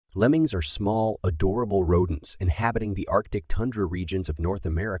Lemmings are small, adorable rodents inhabiting the Arctic tundra regions of North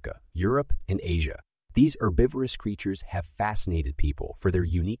America, Europe, and Asia. These herbivorous creatures have fascinated people for their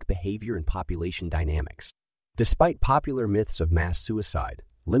unique behavior and population dynamics. Despite popular myths of mass suicide,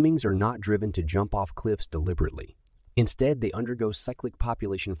 lemmings are not driven to jump off cliffs deliberately. Instead, they undergo cyclic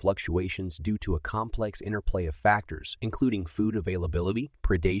population fluctuations due to a complex interplay of factors, including food availability,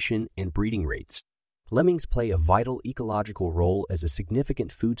 predation, and breeding rates. Lemmings play a vital ecological role as a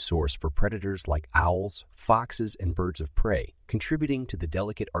significant food source for predators like owls, foxes, and birds of prey, contributing to the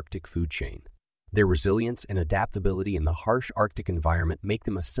delicate Arctic food chain. Their resilience and adaptability in the harsh Arctic environment make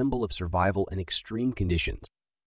them a symbol of survival in extreme conditions.